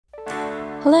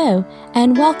Hello,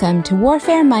 and welcome to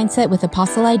Warfare Mindset with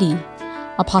Apostle ID.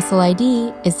 Apostle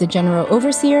ID is the General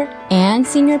Overseer and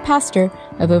Senior Pastor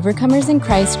of Overcomers in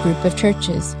Christ group of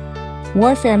churches.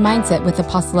 Warfare Mindset with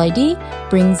Apostle ID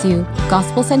brings you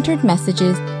gospel-centered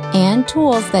messages and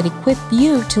tools that equip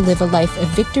you to live a life of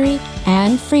victory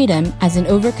and freedom as an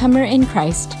overcomer in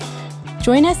Christ.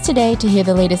 Join us today to hear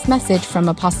the latest message from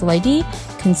Apostle ID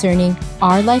concerning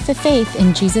our life of faith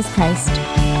in Jesus Christ.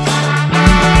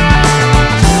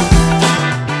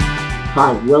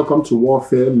 Hi, welcome to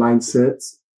Warfare Mindset.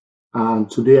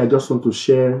 And today I just want to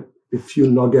share a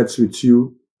few nuggets with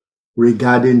you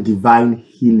regarding divine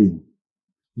healing.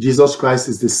 Jesus Christ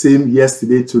is the same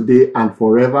yesterday, today, and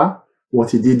forever.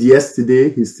 What he did yesterday,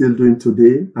 he's still doing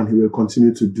today, and he will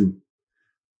continue to do.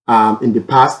 In the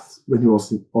past, when he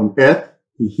was on earth,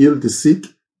 he healed the sick,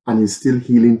 and he's still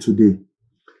healing today.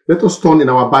 Let us turn in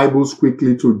our Bibles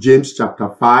quickly to James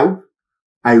chapter 5.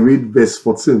 I read verse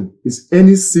 14. Is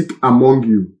any sick among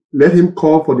you? Let him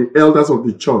call for the elders of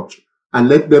the church and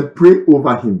let them pray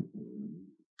over him,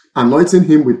 anointing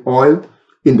him with oil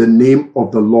in the name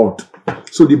of the Lord.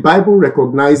 So the Bible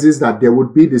recognizes that there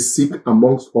would be the sick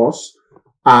amongst us.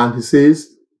 And he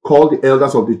says, call the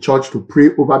elders of the church to pray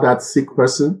over that sick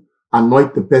person,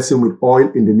 anoint the person with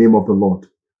oil in the name of the Lord.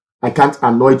 I can't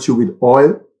anoint you with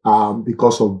oil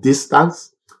because of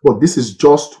distance, but this is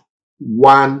just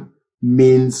one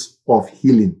means of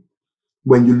healing.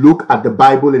 When you look at the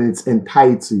Bible in its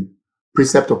entirety,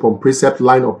 precept upon precept,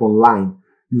 line upon line,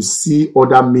 you see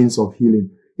other means of healing.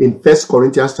 In 1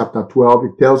 Corinthians chapter 12,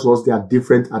 it tells us there are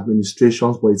different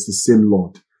administrations, but it's the same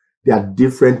Lord. There are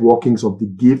different workings of the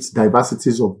gifts,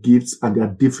 diversities of gifts, and there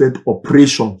are different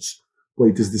operations, but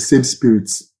it is the same Spirit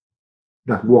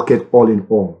that worketh all in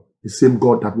all. The same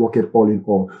God that worketh all in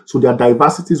all. So there are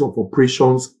diversities of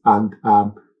operations and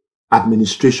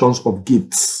administrations of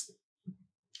gifts.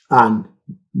 And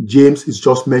James is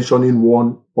just mentioning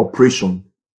one operation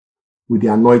with the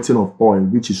anointing of oil,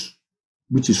 which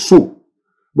is so.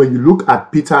 When you look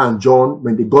at Peter and John,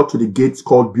 when they got to the gates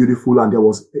called Beautiful and there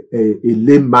was a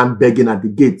lame man begging at the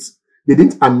gates, they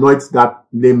didn't anoint that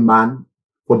lame man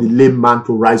for the lame man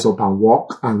to rise up and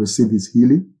walk and receive his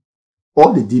healing.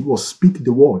 All they did was speak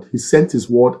the word. He sent his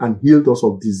word and healed us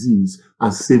of disease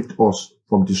and saved us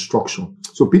from destruction.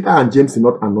 So Peter and James did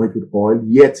not anoint with oil,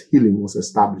 yet healing was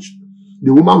established.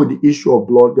 The woman with the issue of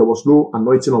blood, there was no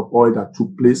anointing of oil that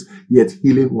took place, yet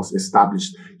healing was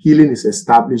established. Healing is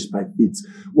established by faith.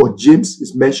 What James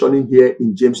is mentioning here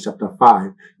in James chapter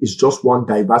 5 is just one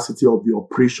diversity of the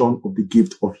operation of the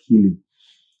gift of healing.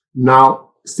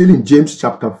 Now, still in James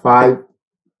chapter 5,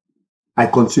 I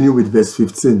continue with verse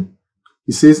 15.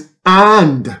 He says,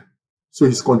 and, so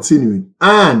he's continuing,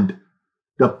 and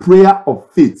the prayer of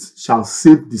faith shall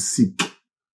save the sick,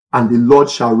 and the Lord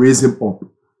shall raise him up.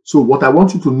 So what I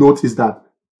want you to note is that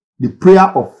the prayer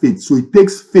of faith, so it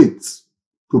takes faith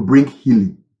to bring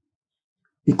healing.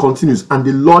 He continues, and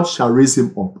the Lord shall raise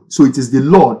him up. So it is the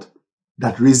Lord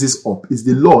that raises up. It's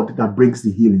the Lord that brings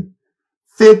the healing.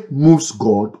 Faith moves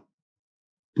God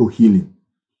to healing.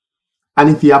 And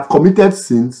if he have committed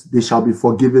sins, they shall be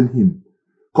forgiven him.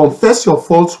 Confess your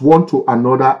faults one to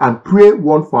another and pray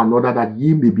one for another that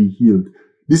ye may be healed.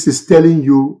 This is telling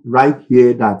you right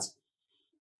here that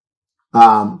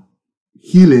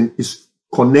healing is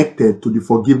connected to the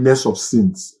forgiveness of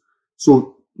sins.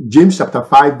 So James chapter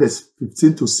 5 verse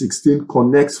 15 to 16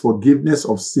 connects forgiveness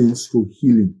of sins to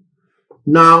healing.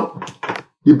 Now,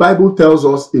 the Bible tells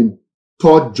us in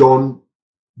 3 John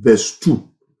verse 2,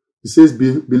 it says,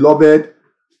 Beloved,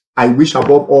 I wish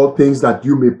above all things that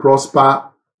you may prosper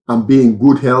and be in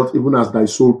good health, even as thy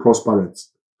soul prospereth.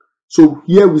 So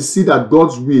here we see that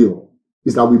God's will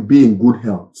is that we be in good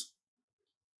health.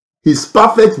 His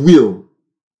perfect will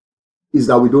is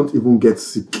that we don't even get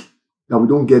sick, that we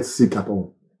don't get sick at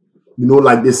all. You know,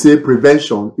 like they say,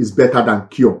 prevention is better than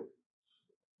cure.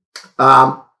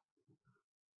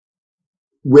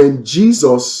 When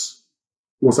Jesus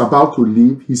was about to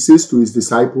leave, he says to his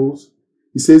disciples,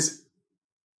 he says,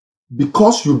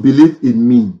 because you believe in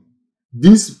me,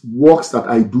 these works that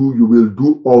I do, you will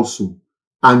do also.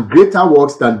 And greater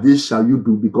works than these shall you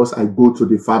do, because I go to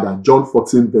the Father. John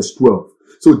 14 verse 12.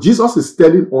 So Jesus is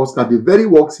telling us that the very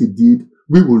works he did,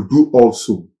 we will do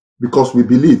also, because we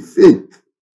believe, faith.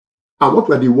 And what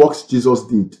were the works Jesus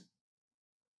did?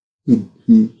 He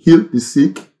healed the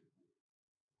sick.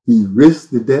 He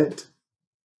raised the dead.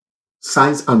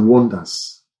 Signs and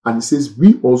wonders. And he says,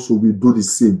 we also will do the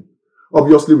same.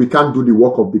 Obviously, we can't do the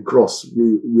work of the cross.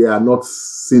 We are not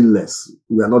sinless.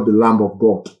 We are not the Lamb of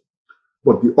God.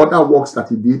 But the other works that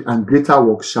he did and greater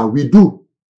works shall we do.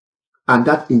 And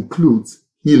that includes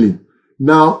healing.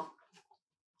 Now,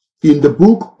 in the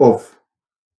book of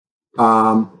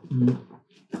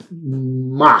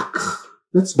Mark,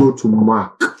 let's go to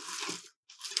Mark.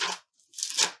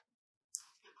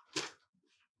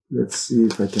 Let's see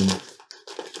if I can.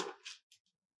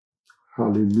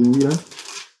 Hallelujah.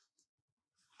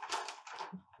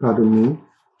 Pardon me.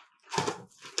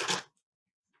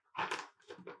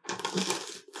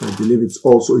 I believe it's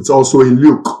also in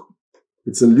Luke.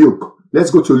 It's in Luke. Let's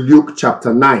go to Luke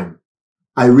chapter 9.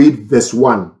 I read verse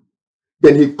 1.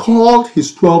 Then he called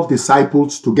his 12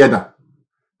 disciples together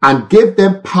and gave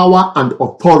them power and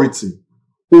authority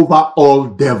over all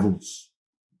devils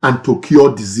and to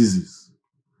cure diseases.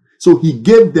 So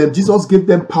Jesus gave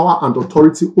them power and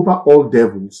authority over all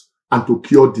devils and to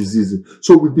cure diseases.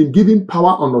 So we've been given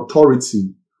power and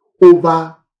authority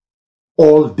over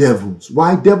all devils.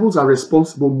 Why? Devils are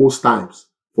responsible most times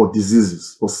for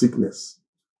diseases, for sickness.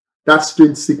 That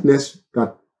strange sickness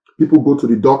that people go to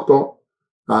the doctor,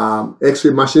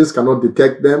 X-ray machines cannot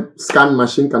detect them, scan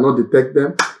machine cannot detect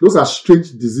them. Those are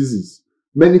strange diseases,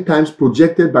 many times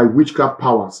projected by witchcraft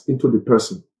powers into the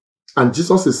person. And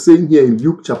Jesus is saying here in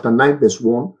Luke chapter 9 verse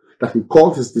 1 that he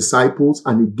called his disciples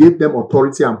and he gave them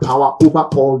authority and power over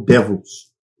all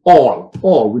devils. All,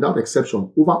 without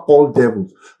exception, over all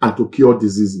devils and to cure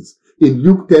diseases. In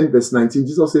Luke 10 verse 19,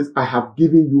 Jesus says, I have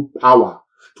given you power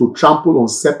to trample on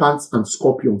serpents and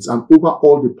scorpions and over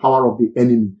all the power of the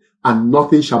enemy, and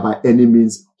nothing shall by any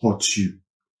means hurt you.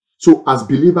 So as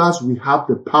believers, we have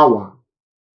the power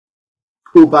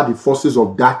over the forces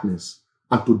of darkness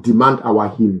and to demand our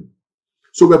healing.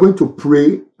 So we're going to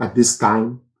pray at this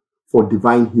time for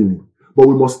divine healing. But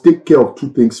we must take care of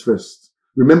two things first.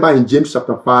 Remember in James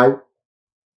chapter 5,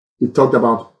 he talked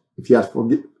about if he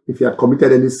had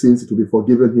committed any sins, it will be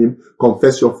forgiven him.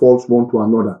 Confess your faults one to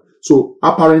another. So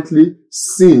apparently,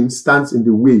 sin stands in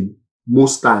the way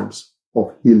most times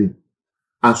of healing.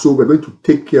 And so we're going to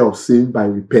take care of sin by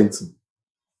repenting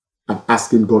and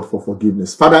asking God for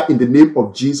forgiveness. Father, in the name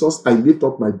of Jesus, I lift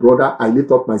up my brother, I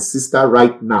lift up my sister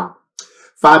right now.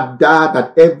 Father,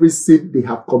 that every sin they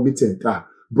have committed,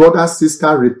 brother,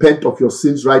 sister, repent of your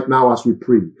sins right now as we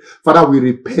pray. Father, we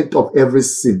repent of every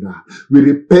sin. We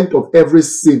repent of every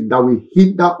sin that will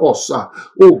hinder us,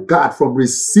 oh God, from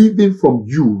receiving from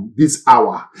you this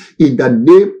hour. In the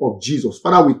name of Jesus.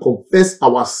 Father, we confess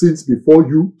our sins before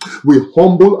you. We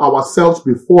humble ourselves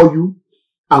before you.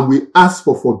 And we ask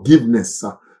for forgiveness.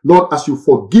 Lord, as you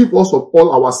forgive us of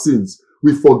all our sins,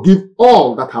 we forgive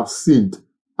all that have sinned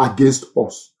against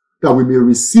us, that we may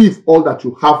receive all that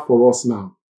you have for us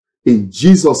now. In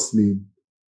Jesus' name,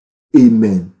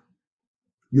 amen.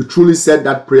 You truly said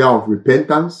that prayer of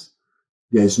repentance.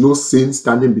 There is no sin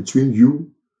standing between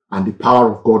you and the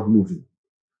power of God moving.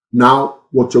 Now,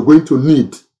 what you're going to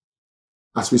need,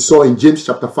 as we saw in James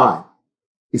chapter 5,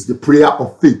 is the prayer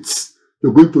of faith.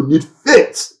 You're going to need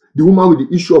faith. The woman with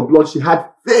the issue of blood, she had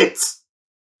faith.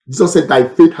 Jesus said, thy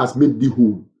faith has made thee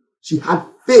whole. She had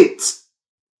faith.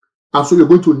 And so you're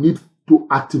going to need to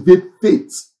activate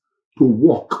faith to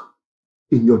walk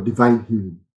in your divine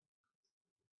healing.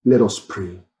 Let us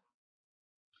pray.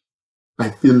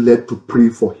 I feel led to pray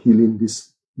for healing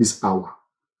this hour.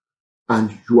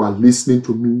 And you are listening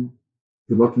to me.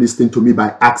 You're not listening to me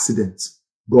by accident.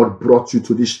 God brought you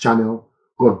to this channel.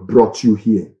 God brought you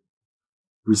here.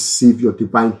 Receive your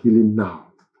divine healing now.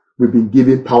 We've been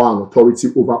given power and authority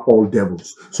over all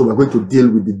devils. So we're going to deal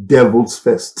with the devils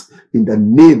first in the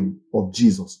name of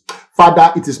Jesus.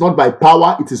 Father, it is not by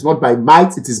power, it is not by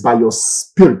might, it is by your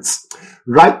spirit.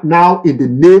 Right now, in the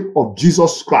name of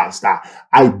Jesus Christ,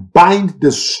 I bind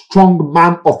the strong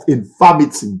man of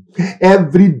infirmity,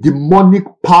 every demonic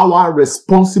power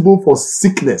responsible for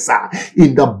sickness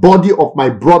in the body of my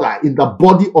brother, in the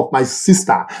body of my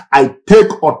sister. I take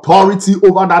authority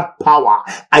over that power.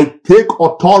 I take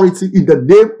authority in the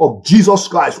name of Jesus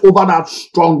Christ over that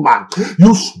strong man.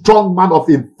 You strong man of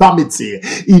infirmity,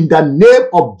 in the name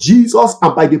of Jesus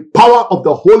and by the power of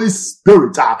the Holy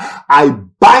Spirit, I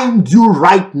bind you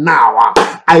right now.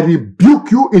 I rebuke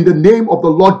you in the name of the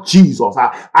Lord Jesus.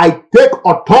 I take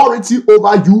authority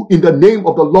over you in the name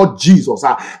of the Lord Jesus.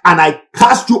 And I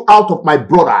cast you out of my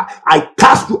brother. I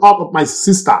cast you out of my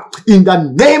sister in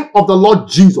the name of the Lord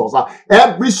Jesus.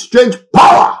 Every strange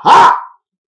power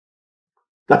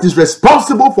that is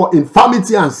responsible for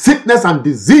infirmity and sickness and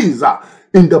disease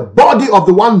in the body of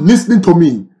the one listening to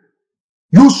me,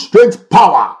 you strange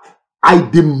power, I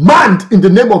demand in the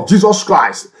name of Jesus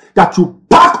Christ that you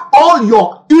pack all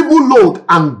your evil load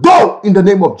and go in the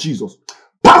name of Jesus.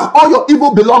 Pack all your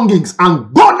evil belongings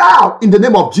and go now in the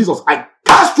name of Jesus. I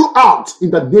cast you out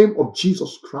in the name of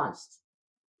Jesus Christ.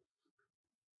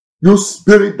 You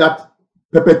spirit that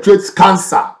perpetrates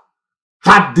cancer,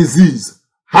 heart disease,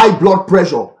 high blood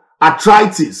pressure,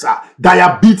 arthritis,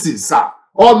 diabetes,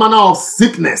 all manner of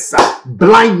sickness,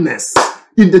 blindness.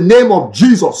 In the name of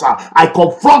Jesus, I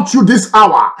confront you this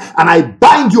hour and I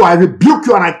bind you, I rebuke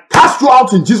you, and I cast you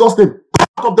out in Jesus' name,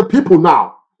 out of the people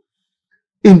now.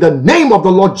 In the name of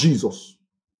the Lord Jesus.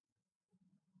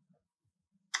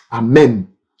 Amen.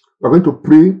 We're going to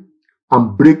pray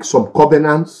and break some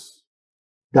covenants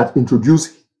that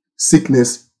introduce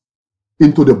sickness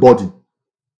into the body.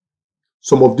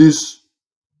 Some of these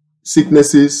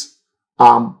sicknesses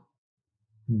dwell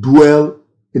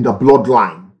in the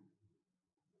bloodline.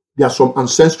 There are some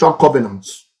ancestral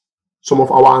covenants. Some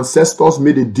of our ancestors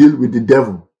made a deal with the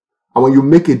devil. And when you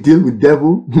make a deal with the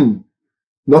devil,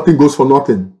 nothing goes for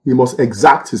nothing. He must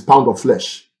exact his pound of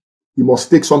flesh. He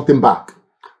must take something back.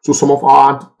 So some of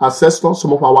our ancestors,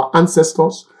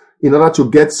 in order to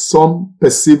get some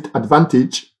perceived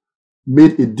advantage,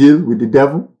 made a deal with the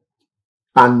devil.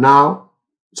 And now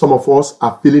some of us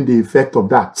are feeling the effect of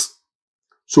that.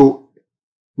 So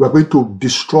we're going to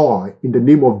destroy, in the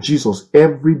name of Jesus,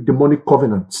 every demonic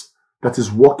covenant that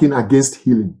is working against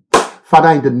healing. Father,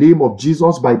 in the name of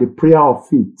Jesus, by the prayer of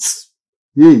faith,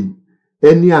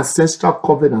 any ancestral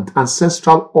covenant,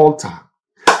 ancestral altar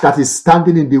that is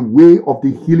standing in the way of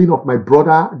the healing of my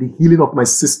brother, the healing of my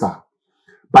sister,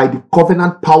 by the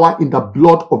covenant power in the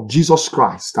blood of Jesus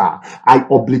Christ, I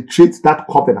obliterate that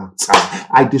covenant.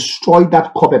 I destroy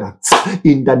that covenant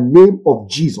in the name of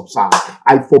Jesus.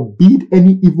 I forbid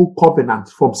any evil covenant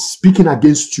from speaking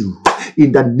against you.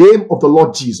 In the name of the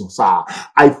Lord Jesus,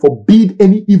 I forbid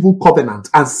any evil covenant,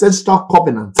 ancestral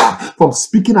covenant, from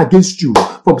speaking against you,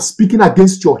 from speaking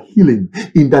against your healing.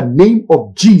 In the name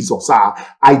of Jesus,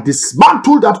 I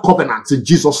dismantle that covenant in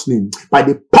Jesus' name. By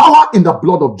the power in the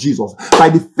blood of Jesus, by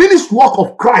the finished work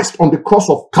of Christ on the cross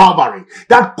of Calvary,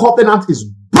 that covenant is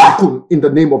broken in the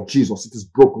name of Jesus. It is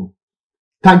broken.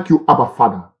 Thank you, Abba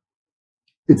Father.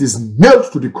 It is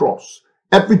nailed to the cross.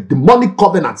 Every demonic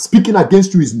covenant speaking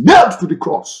against you is nailed to the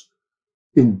cross.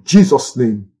 In Jesus'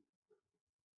 name.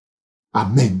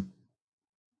 Amen.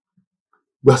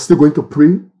 We are still going to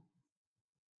pray.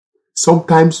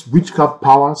 Sometimes witchcraft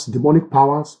powers, demonic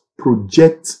powers,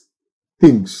 project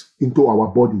things into our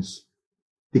bodies.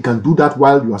 They can do that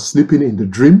while you are sleeping in the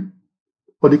dream,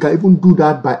 or they can even do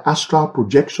that by astral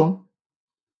projection.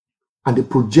 And they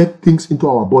project things into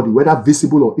our body, whether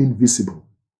visible or invisible.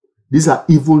 These are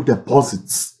evil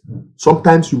deposits.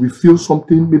 Sometimes you will feel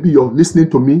something, maybe you're listening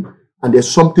to me, and there's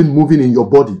something moving in your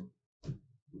body.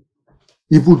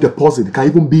 Evil deposit. It can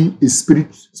even be a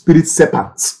spirit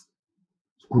serpent.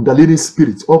 Kundalini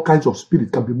spirits, all kinds of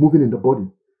spirits can be moving in the body.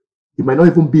 It might not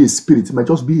even be a spirit, it might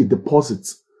just be a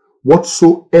deposit.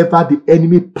 Whatsoever the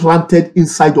enemy planted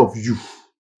inside of you,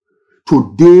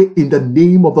 today in the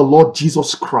name of the Lord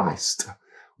Jesus Christ,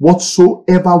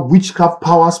 whatsoever witchcraft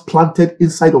powers planted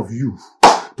inside of you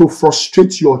to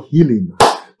frustrate your healing,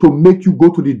 to make you go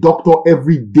to the doctor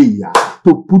every day,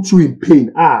 to put you in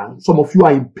pain. Some of you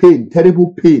are in pain,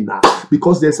 terrible pain,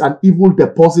 because there's an evil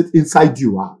deposit inside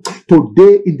you.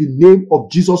 Today, in the name of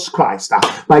Jesus Christ,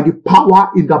 by the power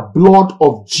in the blood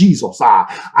of Jesus,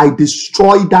 I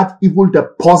destroy that evil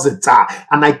deposit,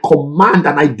 and I command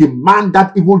and I demand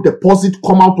that evil deposit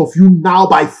come out of you now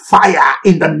by fire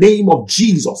in the name of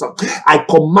Jesus. I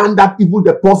command that evil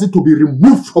deposit to be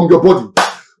removed from your body.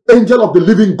 Angel of the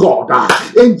living God,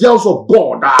 angels of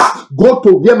God, go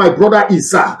to where my brother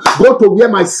is, go to where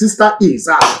my sister is,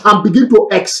 and begin to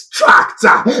extract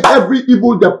every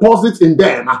evil deposit in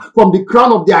them, from the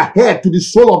crown of their head to the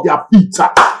sole of their feet.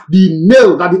 The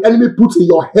nail that the enemy puts in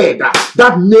your head,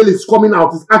 that nail is coming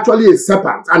out. It's actually a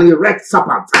serpent, an erect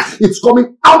serpent. It's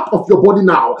coming out of your body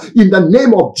now, in the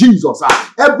name of Jesus.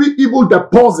 Every evil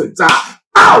deposit,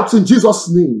 out in Jesus'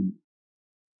 name.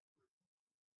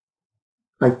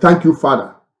 I thank you,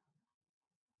 Father.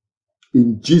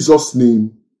 In Jesus'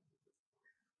 name,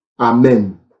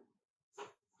 amen.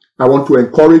 I want to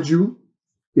encourage you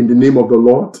in the name of the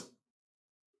Lord.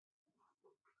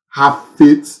 Have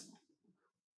faith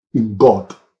in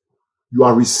God. You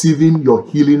are receiving your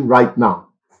healing right now.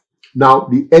 Now,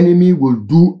 the enemy will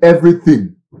do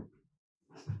everything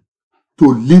to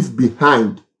leave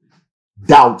behind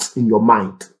doubt in your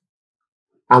mind.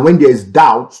 And when there is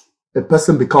doubt, a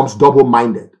person becomes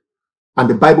double-minded. And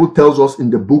the Bible tells us in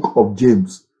the book of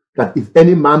James that if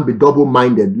any man be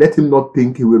double-minded, let him not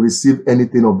think he will receive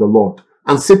anything of the Lord.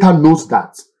 And Satan knows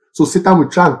that. So Satan will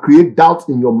try and create doubt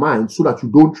in your mind so that you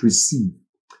don't receive.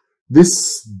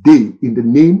 This day, in the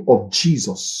name of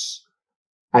Jesus,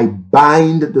 I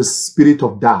bind the spirit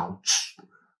of doubt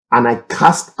and I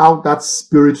cast out that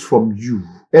spirit from you.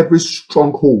 every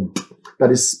stronghold that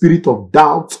the spirit of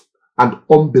doubt and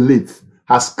unbelief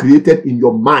has created in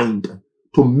your mind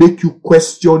to make you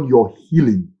question your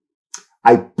healing,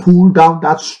 I pull down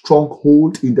that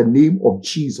stronghold in the name of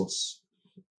Jesus.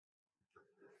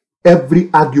 Every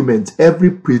argument,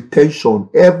 every pretension,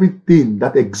 everything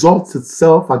that exalts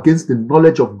itself against the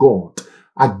knowledge of God,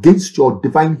 against your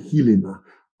divine healing,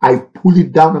 I pull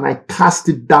it down and I cast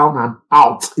it down and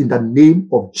out in the name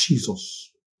of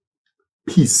Jesus.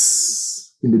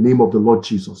 Peace in the name of the Lord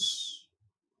Jesus.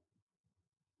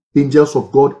 Angels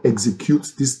of God,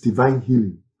 execute this divine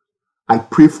healing. I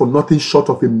pray for nothing short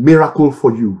of a miracle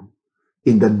for you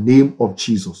in the name of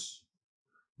Jesus.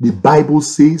 The Bible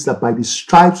says that by the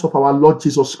stripes of our Lord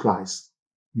Jesus Christ,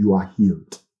 you are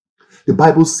healed. The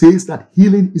Bible says that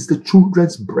healing is the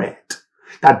children's bread,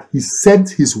 that he sent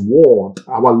his word,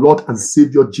 our Lord and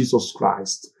Savior Jesus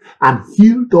Christ, and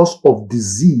healed us of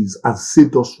disease and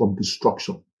saved us from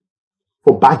destruction.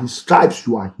 For by his stripes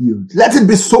you are healed. Let it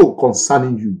be so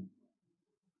concerning you.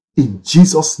 In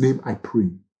Jesus' name I pray.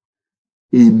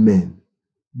 Amen.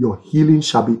 Your healing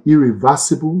shall be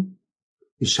irreversible.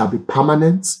 It shall be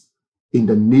permanent in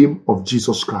the name of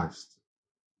Jesus Christ.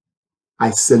 I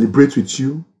celebrate with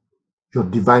you your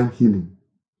divine healing.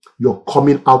 You're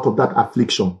coming out of that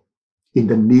affliction in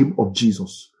the name of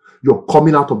Jesus. You're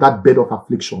coming out of that bed of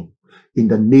affliction in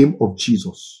the name of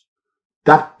Jesus.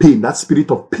 That pain, that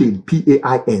spirit of pain,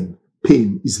 P-A-I-N,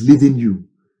 pain is leaving you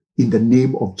in the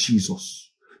name of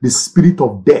Jesus. The spirit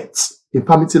of death,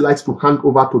 infirmity likes to hand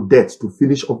over to death to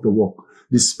finish off the work.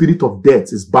 The spirit of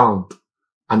death is bound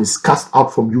and is cast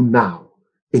out from you now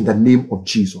in the name of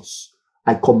Jesus.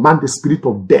 I command the spirit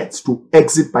of death to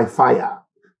exit by fire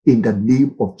in the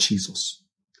name of Jesus.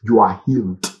 You are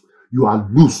healed. You are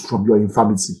loosed from your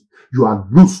infirmity. You are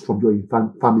loosed from your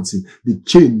infirmity. The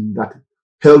chain that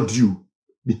held you,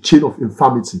 the chain of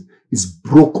infirmity, is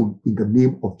broken in the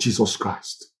name of Jesus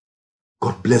Christ.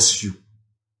 God bless you.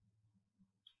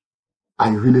 I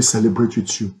really celebrate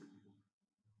with you.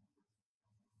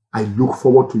 I look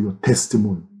forward to your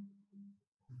testimony.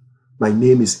 My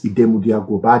name is Idemudia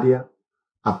Gobadia.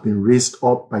 I've been raised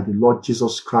up by the Lord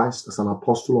Jesus Christ as an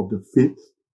apostle of the faith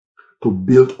to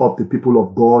build up the people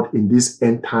of God in these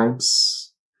end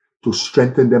times, to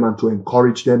strengthen them and to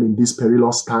encourage them in these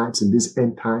perilous times, in these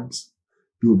end times.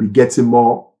 You will be getting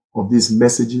more of these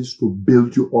messages to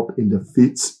build you up in the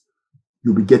faith.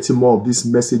 You'll be getting more of these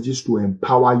messages to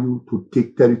empower you to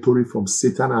take territory from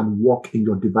Satan and walk in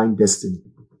your divine destiny.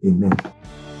 Amen.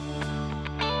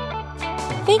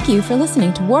 Thank you for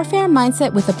listening to Warfare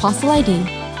Mindset with Apostle ID.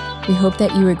 We hope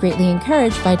that you were greatly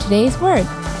encouraged by today's word.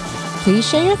 Please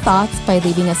share your thoughts by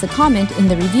leaving us a comment in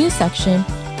the review section,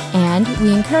 and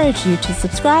we encourage you to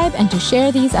subscribe and to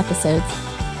share these episodes.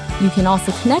 You can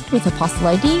also connect with Apostle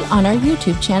ID on our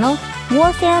YouTube channel,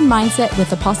 Warfare Mindset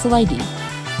with Apostle ID.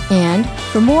 And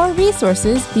for more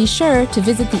resources, be sure to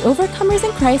visit the Overcomers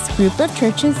in Christ group of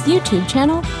churches YouTube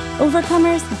channel,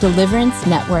 Overcomers Deliverance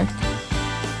Network.